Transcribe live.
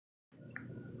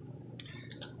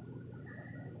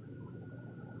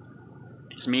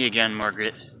It's me again,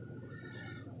 Margaret.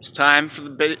 It's time for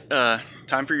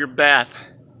time for your bath.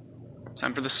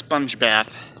 Time for the sponge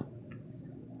bath.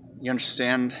 You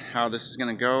understand how this is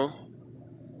gonna go?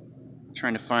 I'm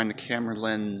trying to find the camera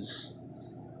lens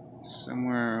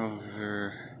somewhere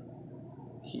over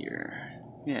here.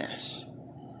 Yes,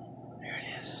 there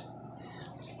it is.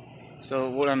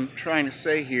 So what I'm trying to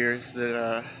say here is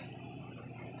that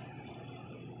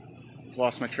I've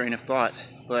lost my train of thought,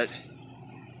 but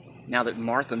now that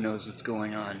Martha knows what's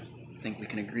going on, I think we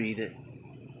can agree that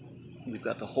we've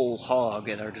got the whole hog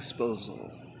at our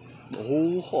disposal. The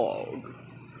whole hog.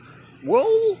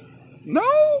 Well, now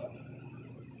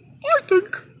I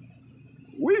think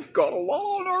we've got a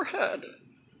lot on our head.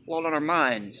 A lot on our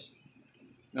minds.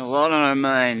 A lot on our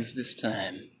minds this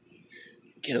time.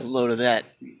 Get a load of that.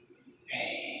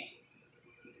 Hey.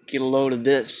 Get a load of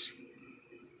this.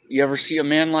 You ever see a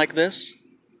man like this?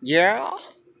 Yeah?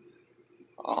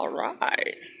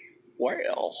 Alright.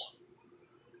 Well.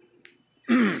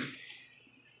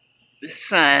 This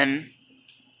time,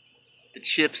 the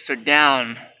chips are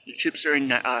down. The chips are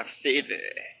in our favor.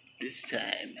 This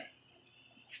time.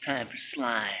 It's time for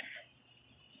slime.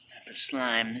 It's time for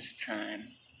slime this time.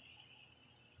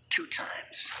 2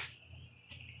 times.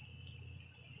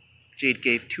 Jade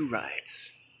gave 2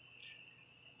 rides.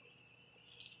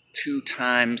 2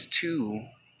 times 2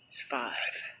 is 5.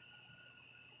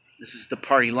 This is the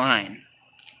party line.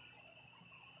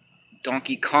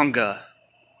 Donkey Konga,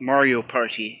 Mario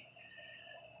Party.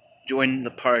 Join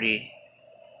the party.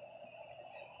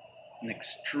 It's an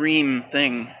extreme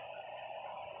thing.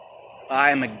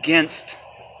 I am against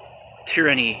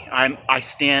tyranny. I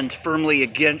stand firmly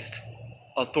against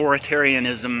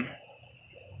authoritarianism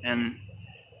and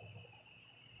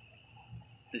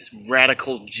this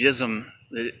radical jism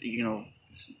that,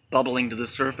 is bubbling to the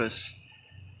surface.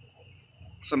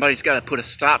 Somebody's got to put a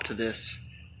stop to this.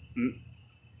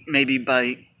 Maybe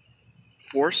by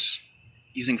force?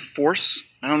 Using force?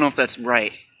 I don't know if that's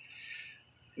right.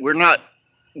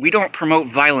 We don't promote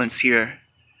violence here.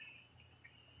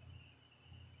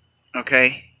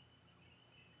 Okay?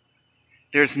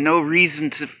 There's no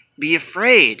reason to be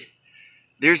afraid.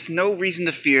 There's no reason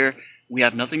to fear. We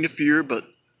have nothing to fear but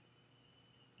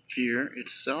fear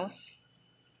itself?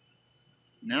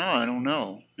 Now I don't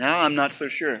know. Now I'm not so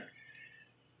sure.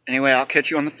 Anyway, I'll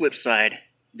catch you on the flip side.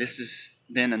 This has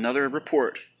been another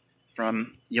report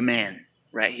from your man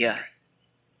right here.